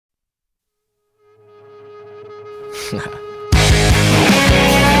Welcome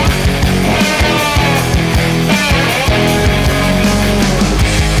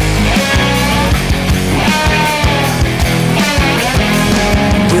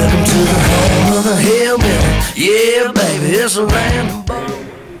to the home of the hillbilly. Yeah, baby, it's a random ball.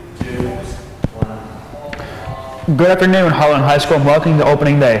 Good afternoon, Harlan High School, and welcome to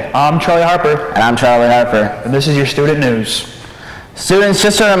opening day. I'm Charlie Harper. And I'm Charlie Harper. And this is your student news. Students,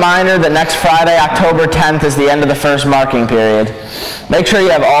 just a reminder that next Friday, October 10th, is the end of the first marking period. Make sure you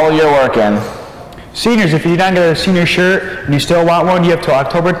have all of your work in. Seniors, if you did not get a senior shirt and you still want one, you have till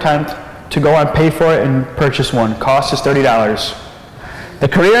October 10th to go and pay for it and purchase one. Cost is $30. The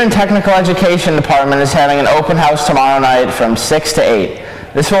Career and Technical Education Department is having an open house tomorrow night from 6 to 8.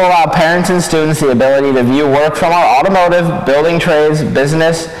 This will allow parents and students the ability to view work from our automotive, building trades,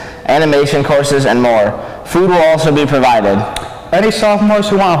 business, animation courses, and more. Food will also be provided. Any sophomores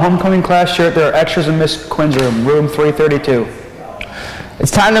who want a homecoming class shirt, there are extras in Miss Quinn's room, room 332. It's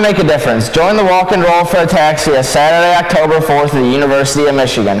time to make a difference. Join the walk and roll for a taxi on Saturday, October 4th at the University of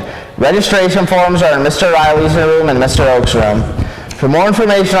Michigan. Registration forms are in Mr. Riley's room and Mr. Oak's room. For more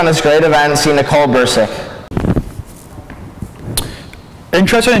information on this great event, see Nicole Bursick.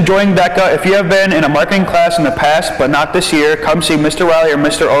 Interested in joining DECA? If you have been in a marketing class in the past, but not this year, come see Mr. Riley or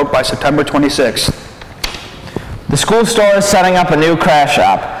Mr. Oak by September 26th. The school store is setting up a new craft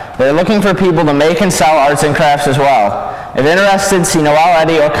shop. They're looking for people to make and sell arts and crafts as well. If interested, see Noelle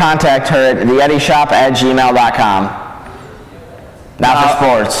Eddy or contact her at theeddyshop@gmail.com. Now for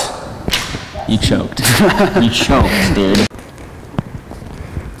sports. You choked. You choked, dude.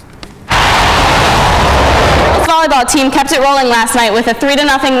 Volleyball team kept it rolling last night with a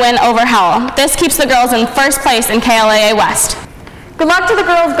 3-0 win over Howell. This keeps the girls in first place in KLAA West. Good luck to the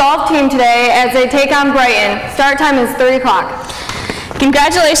girls golf team today as they take on Brighton. Start time is 3 o'clock.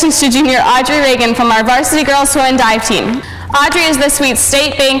 Congratulations to junior Audrey Reagan from our varsity girls swim and dive team. Audrey is this week's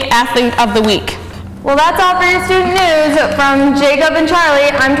State Bank Athlete of the Week. Well, that's all for your student news. From Jacob and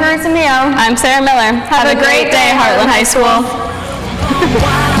Charlie, I'm Teresa Mio. I'm Sarah Miller. Have a great day, Heartland High School.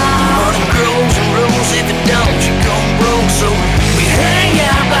 Money grows and rolls, if it don't, you come broke, so